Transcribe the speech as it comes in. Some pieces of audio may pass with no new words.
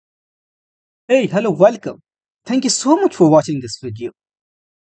Hey, hello, welcome. Thank you so much for watching this video.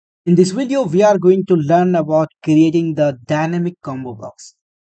 In this video, we are going to learn about creating the dynamic combo box.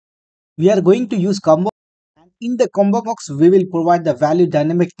 We are going to use combo, and in the combo box, we will provide the value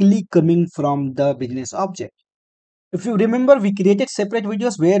dynamically coming from the business object. If you remember, we created separate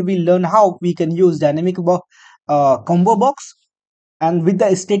videos where we learn how we can use combo box and with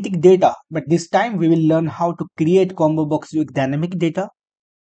the static data. But this time, we will learn how to create combo box with dynamic data.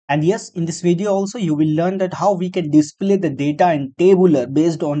 And yes, in this video also you will learn that how we can display the data in tabular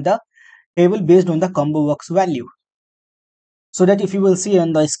based on the table based on the combo box value. So that if you will see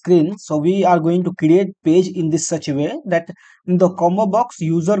on the screen, so we are going to create page in this such a way that in the combo box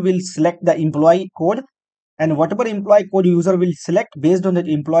user will select the employee code, and whatever employee code user will select based on that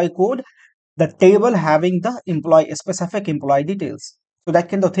employee code, the table having the employee specific employee details. So that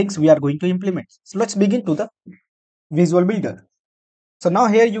kind of things we are going to implement. So let's begin to the visual builder. So now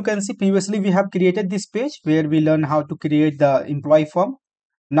here you can see previously we have created this page where we learn how to create the employee form.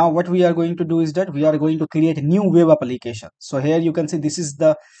 Now what we are going to do is that we are going to create a new web application. So here you can see this is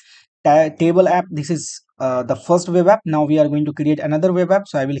the table app. This is the first web app. Now we are going to create another web app.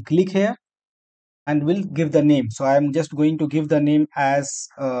 So I will click here and will give the name. So I am just going to give the name as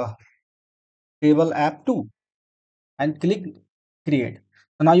table app 2 and click create.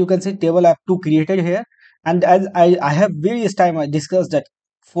 So now you can see table app 2 created here. And as I have various time I discussed that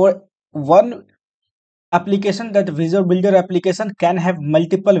for one application, that visual builder application can have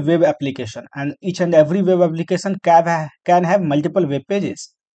multiple web application, and each and every web application can have multiple web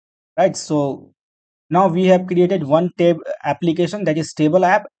pages, right? So now we have created one tab application, that is table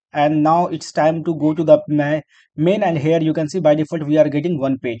app, and now it's time to go to the main, and here you can see by default we are getting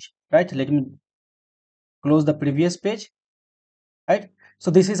one page, right? Let me close the previous page, right? So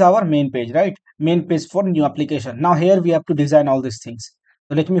this is our main page, right? Main page for new application. Now here we have to design all these things.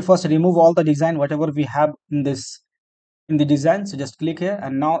 So let me first remove all the design whatever we have in the design. So just click here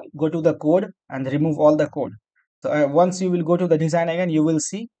and now go to the code and remove all the code. So once you will go to the design again, you will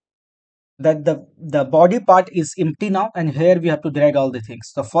see that the body part is empty now, and here we have to drag all the things.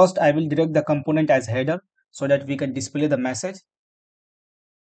 So first I will drag the component as header so that we can display the message,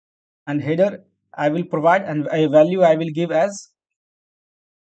 and header I will provide, and a value I will give as,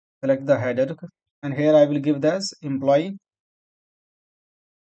 select the header, and here I will give this employee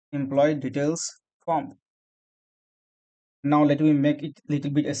details form. Now let me make it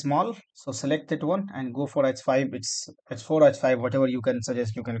little bit small. So select that one and go for h5. It's h4, h5, whatever you can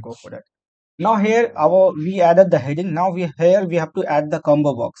suggest, you can go for that. Now here we added the heading. Now we have to add the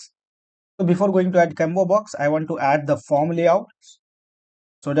combo box. So before going to add combo box, I want to add the form layout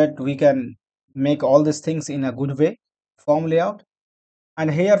so that we can make all these things in a good way. Form layout, and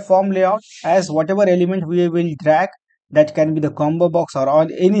here form layout, as whatever element we will drag, that can be the combo box or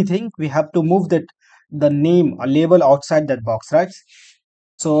on anything, we have to move that the name or label outside that box, right?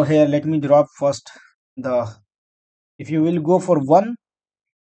 So here let me drop first the, if you will go for one,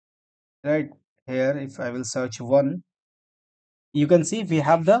 right, here if I will search one, you can see we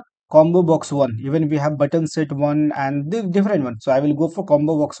have the combo box one, even we have button set one and the different one. So I will go for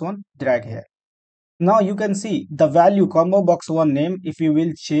combo box one, drag here. Now you can see the value combo box one name, if you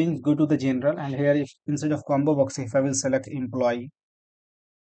will change, go to the general, and here if instead of combo box, if I will select employee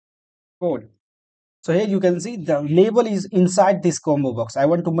code. So here you can see the label is inside this combo box. I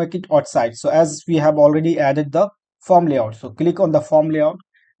want to make it outside. So as we have already added the form layout, so click on the form layout,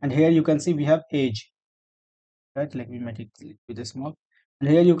 and here you can see we have age, right? Let me make it with a small, and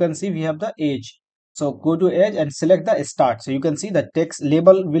here you can see we have the age. So go to age and select the start. So you can see the text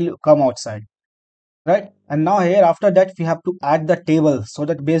label will come outside, right? And now here after that we have to add the table, so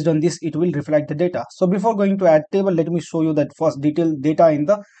that based on this it will reflect the data. So before going to add table, let me show you that first detailed data in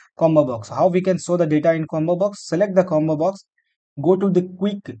the combo box. How we can show the data in combo box? Select the combo box, go to the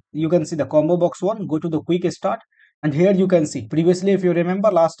quick, you can see the combo box one, go to the quick start, and here you can see previously, if you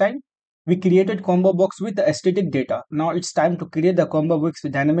remember last time, we created combo box with the static data. Now it's time to create the combo box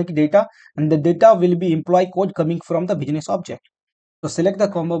with dynamic data, and the data will be employee code coming from the business object. So select the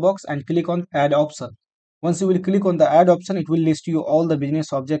combo box and click on add option. Once you will click on the add option, it will list you all the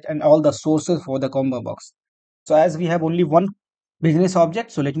business object and all the sources for the combo box. So as we have only one business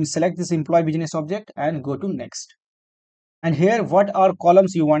object, so let me select this employee business object and go to next. And here what are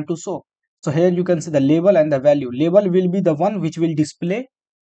columns you want to show? So here you can see the label and the value. Label will be the one which will display.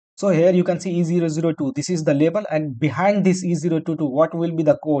 So here you can see E002. This is the label, and behind this E022, what will be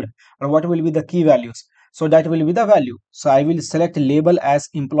the code or what will be the key values? So that will be the value. So I will select label as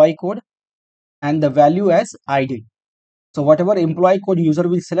employee code and the value as ID. So whatever employee code user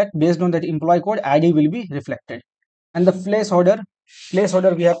will select, based on that employee code, ID will be reflected. And the placeholder,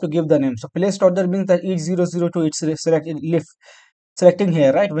 placeholder we have to give the name. So placeholder means that each 002 it's selecting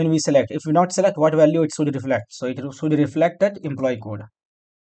here, right? When we select, if we not select, what value it should reflect? So it should reflect that employee code.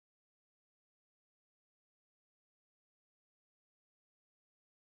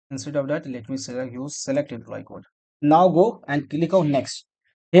 Instead of that, let me use select employee code. Now go and click on next.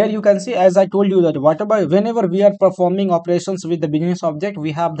 Here you can see, as I told you, that whenever we are performing operations with the business object,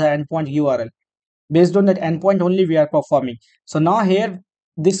 we have the endpoint URL. Based on that endpoint only we are performing. So now here,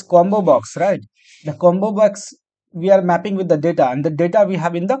 this combo box, right? The combo box we are mapping with the data, and the data we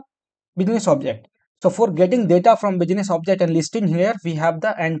have in the business object. So for getting data from business object and listing, here we have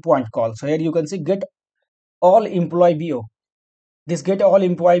the endpoint call. So here you can see get all employee BO. This get all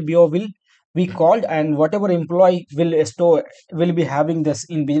employee BO will be called, and whatever employee will be having this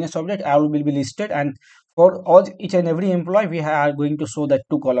in business object, all will be listed, and for all each and every employee we are going to show that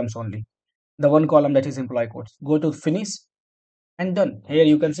two columns only. The one column that is employee codes. Go to finish and done. Here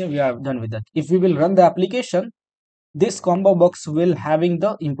you can see we are done with that. If we will run the application, this combo box will having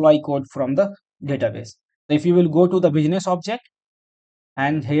the employee code from the database. So if you will go to the business object,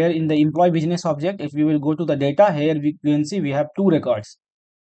 and here in the employee business object, if we will go to the data, here we can see we have two records.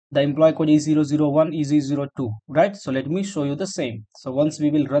 The employee code is 001, is 002, right? So let me show you the same. So once we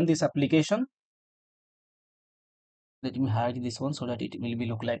will run this application, let me hide this one so that it will be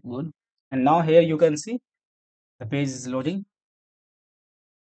look like good. And now here you can see the page is loading.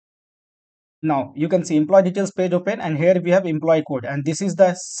 Now you can see employee details page open, and here we have employee code, and this is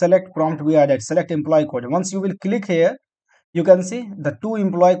the select prompt we added, select employee code. Once you will click here, you can see the two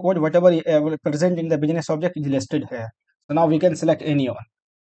employee code, whatever present in the business object is listed here. So now we can select any one.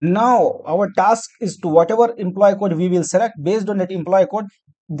 Now our task is to whatever employee code we will select, based on that employee code,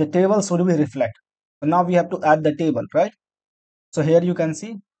 the table should be reflect. So now we have to add the table, right? So here you can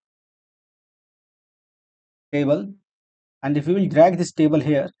see table, and if we will drag this table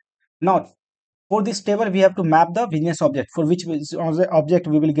here, now for this table we have to map the business object, for which object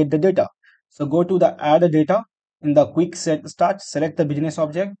we will get the data. So go to the add data in the quick set start, select the business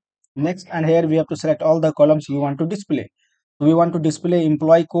object, next, and here we have to select all the columns we want to display. So we want to display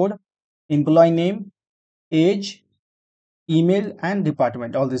employee code, employee name, age, email, and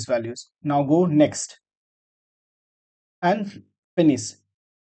department, all these values. Now go next and finish.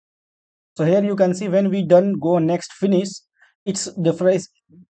 So here you can see when we done go next finish, it's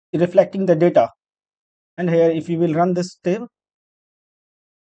reflecting the data. And here if you will run this table,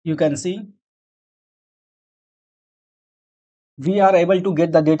 you can see we are able to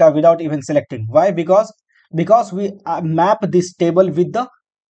get the data without even selecting. Why? Because we map this table with the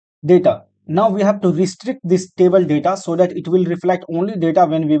data. Now we have to restrict this table data so that it will reflect only data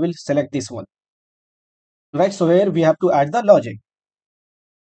when we will select this one, right? So here we have to add the logic.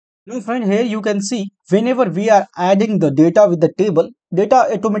 Now friend, here you can see whenever we are adding the data with the table, data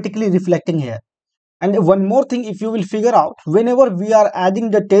automatically reflecting here. And one more thing, if you will figure out, whenever we are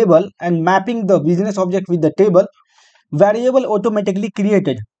adding the table and mapping the business object with the table, variable automatically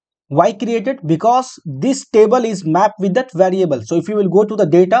created. Why created? Because this table is mapped with that variable. So if you will go to the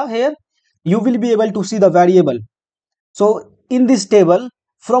data here, you will be able to see the variable. So in this table,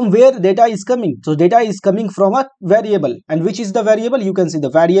 from where data is coming? So data is coming from a variable, and which is the variable? You can see the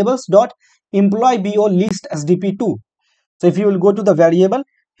variables dot employee bo list sdp2. So if you will go to the variable,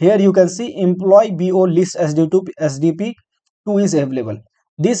 here you can see employee bo list sdp2 is available.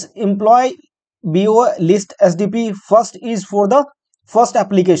 This employee bo list sdp first is for the first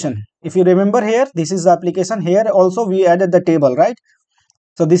application. If you remember here, this is the application. Here also we added the table, right?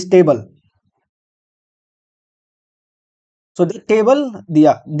 So this table. So the table,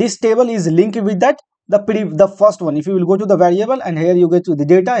 this table is linked with that the first one. If you will go to the variable, and here you get to the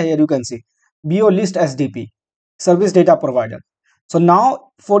data, here you can see bo list sdp, service data provider. So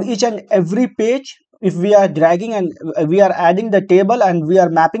now for each and every page, if we are dragging and we are adding the table and we are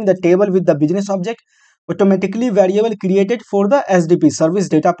mapping the table with the business object, automatically variable created for the sdp, service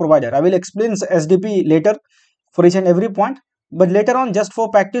data provider. I will explain sdp later for each and every point, but later on, just for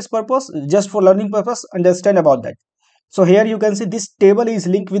practice purpose, just for learning purpose, understand about that. So here you can see this table is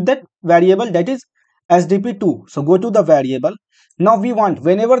linked with that variable, that is sdp2. So go to the variable. Now we want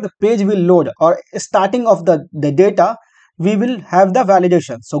whenever the page will load or starting of the data, we will have the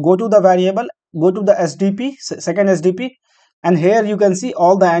validation. So go to the variable, go to the sdp, second sdp, and here you can see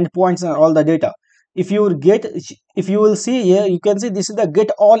all the endpoints and all the data. If you will see here, you can see this is the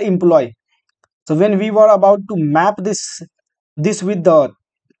get all employee. So when we were about to map this with the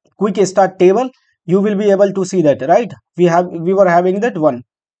quick start table, you will be able to see that, right? We were having that one,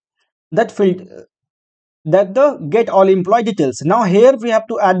 that field, that the get all employee details. Now here we have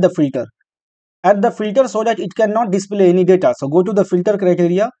to add the filter. add the filter so that it cannot display any data. So go to the filter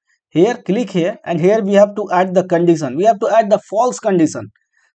criteria, here click here, and here we have to add the condition. We have to add the false condition,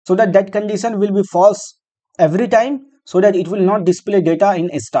 so that that condition will be false every time, so that it will not display data in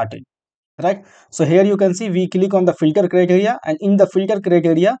started, right? So here you can see we click on the filter criteria, and in the filter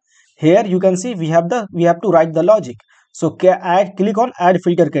criteria here you can see we have to write the logic. So click on add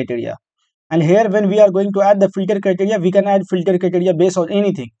filter criteria, and here when we are going to add the filter criteria, we can add filter criteria based on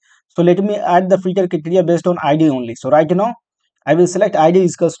anything. So let me add the filter criteria based on id only. So right now I will select id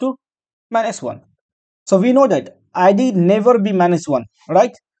is equals to -1. So we know that id never be -1,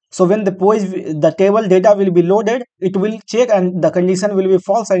 right? So when the table data will be loaded, it will check and the condition will be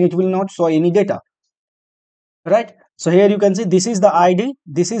false and it will not show any data, right? So here you can see this is the id,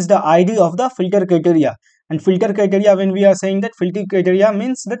 this is the id of the filter criteria. And filter criteria, when we are saying that filter criteria,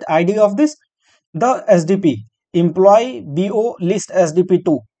 means that id of this, the SDP, employee bo list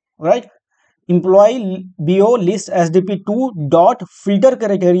SDP2, right? Employee bo list SDP2 dot filter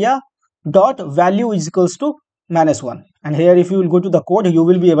criteria dot value is equals to -1. And here if you will go to the code, you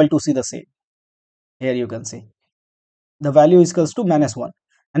will be able to see the same. Here you can see the value is equals to -1.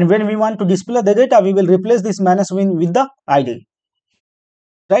 And when we want to display the data, we will replace this -1 with the id,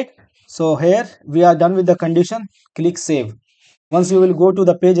 right? So here we are done with the condition. Click save. Once you will go to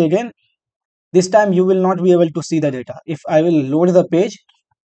the page again, this time you will not be able to see the data. If I will load the page,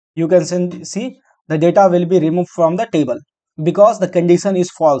 you can see the data will be removed from the table, because the condition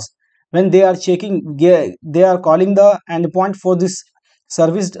is false. When they are checking, they are calling the endpoint for this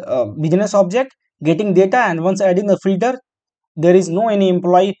service business object, getting data, and once adding the filter, there is no any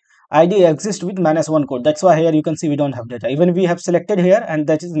employee id exists with -1 code. That's why here you can see we don't have data, even we have selected here, and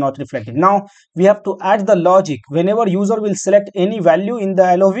that is not reflected. Now we have to add the logic. Whenever user will select any value in the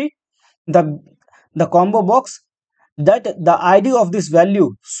lov, the combo box, that the id of this value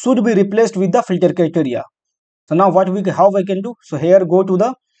should be replaced with the filter criteria. So now how I can do? So here go to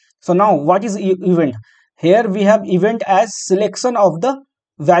the, so now what is event? Here we have event as selection of the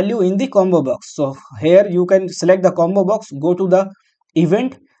value in the combo box. So here you can select the combo box, go to the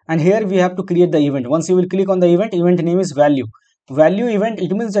event, and here we have to create the event. Once you will click on the event name is value event.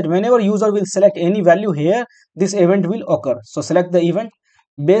 It means that whenever user will select any value here, this event will occur. So select the event.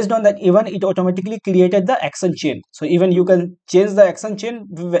 Based on that event, it automatically created the action chain. So even you can change the action chain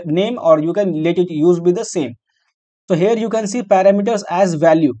name, or you can let it use be the same. So here you can see parameters as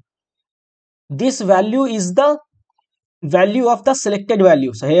value. This value is the value of the selected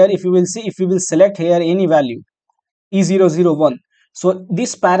value. So here if you will see, if you will select here any value E001, so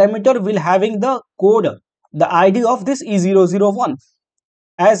this parameter will having the code, the ID of this E001.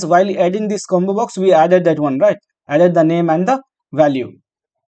 As while adding this combo box, we added that one, right? Added the name and the value.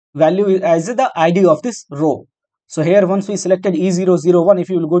 Value as the ID of this row. So here once we selected E001, if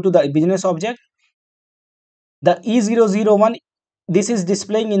you will go to the business object, the E001, this is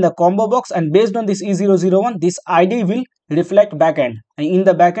displaying in the combo box, and based on this E001, this ID will reflect backend. And in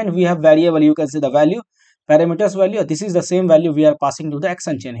the backend we have variable, you can see the value, parameters value. This is the same value we are passing to the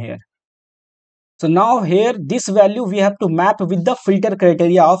action chain here. So now here this value we have to map with the filter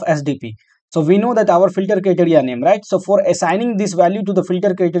criteria of SDP. So we know that our filter criteria name, right? So for assigning this value to the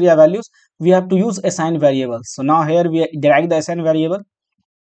filter criteria values, we have to use assign variables. So now here we drag the assign variable,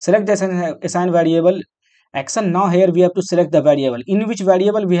 select the assign variable action. Now here we have to select the variable, in which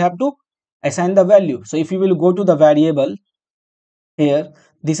variable we have to assign the value. So if you will go to the variable here,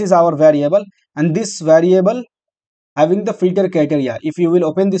 this is our variable, and this variable having the filter criteria. If you will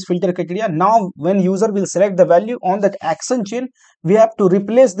open this filter criteria, now when user will select the value on that action chain, we have to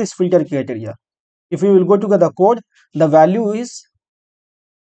replace this filter criteria. If you will go to the code, the value is,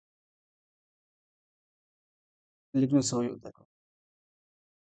 let me show you the code.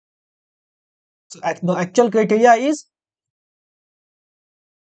 So the actual criteria is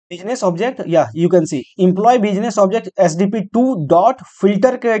business object. Yeah, you can see employee business object SDP2 dot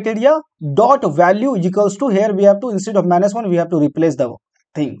filter criteria dot value is equals to, here we have to, instead of -1, we have to replace the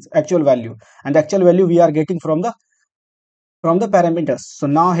things actual value, and actual value we are getting from the parameters. So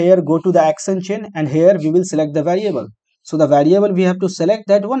now here go to the action chain, and here we will select the variable. So the variable we have to select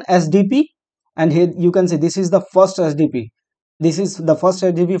that one SDP, and here you can see this is the first SDP. This is the first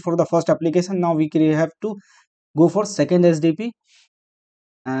SDP for the first application. Now we have to go for second SDP,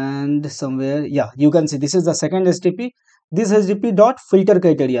 and somewhere, yeah, you can see this is the second SDP. This SDP dot filter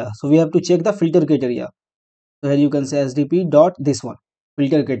criteria. So we have to check the filter criteria. So here you can say SDP dot this one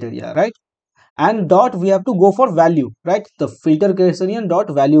filter criteria, right? And dot we have to go for value, right? The filter criterion dot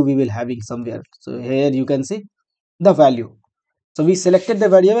value we will having somewhere. So here you can see the value. So we selected the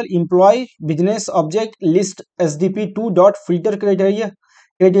variable employee business object list SDP2 dot filter criteria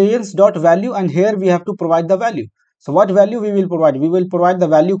criterions dot value, and here we have to provide the value. So what value we will provide? We will provide the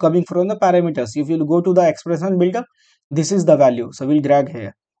value coming from the parameters. If you go to the expression builder, this is the value. So we'll drag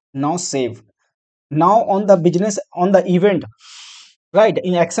here. Now save. Now on the business, on the event, right,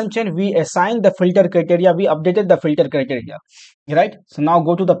 in action chain we assign the filter criteria, we updated the filter criteria, right? So now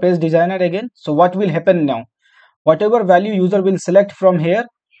go to the page designer again. So what will happen now? Whatever value user will select from here,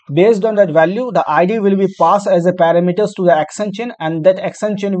 based on that value, the id will be passed as a parameters to the action chain, and that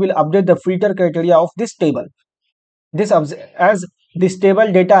action chain will update the filter criteria of this table. This as this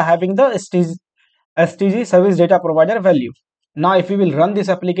table data having the stg service data provider value. Now if we will run this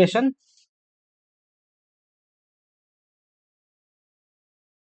application,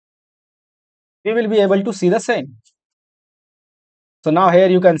 we will be able to see the same. So now here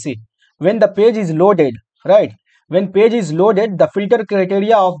you can see when the page is loaded, right? When page is loaded, the filter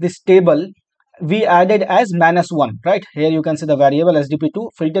criteria of this table we added as -1, right? Here you can see the variable sdp2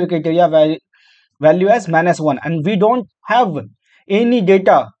 filter criteria value as -1, and we don't have any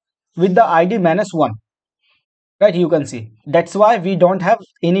data with the id -1, right? You can see that's why we don't have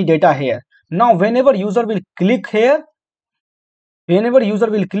any data here. Now whenever user will click here,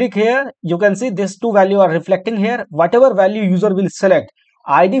 you can see these two value are reflecting here. Whatever value user will select,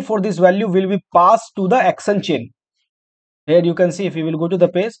 id for this value will be passed to the action chain. Here you can see if you will go to the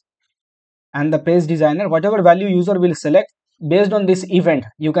page and the page designer, whatever value user will select based on this event,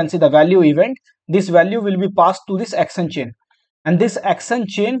 you can see the value event, this value will be passed to this action chain. And this action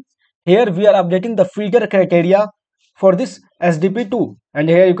chain, here we are updating the filter criteria for this sdp2, and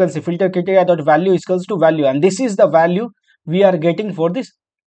here you can see filter criteria dot value equals to value, and this is the value we are getting for this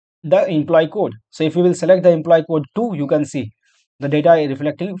the employee code. So if you will select the employee code 2, you can see the data is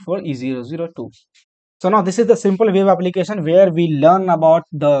reflecting for E002. So now this is the simple web application where we learn about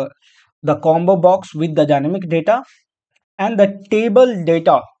the combo box with the dynamic data and the table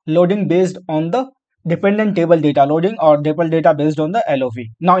data loading based on the dependent table data loading or table data based on the LOV.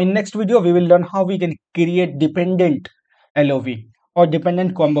 Now in next video we will learn how we can create dependent LOV or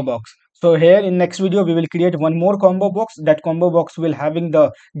dependent combo box. So here in next video we will create one more combo box. That combo box will having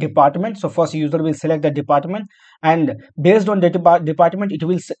the department. So first user will select the department, and based on the department it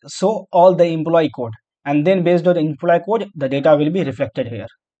will show all the employee code, and then based on the employee code the data will be reflected here,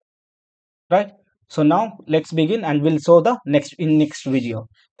 right? So now let's begin and we'll show the next video.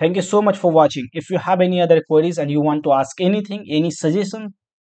 Thank you so much for watching. If you have any other queries and you want to ask anything, any suggestion,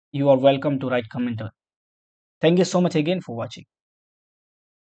 you are welcome to write commenter. Thank you so much again for watching.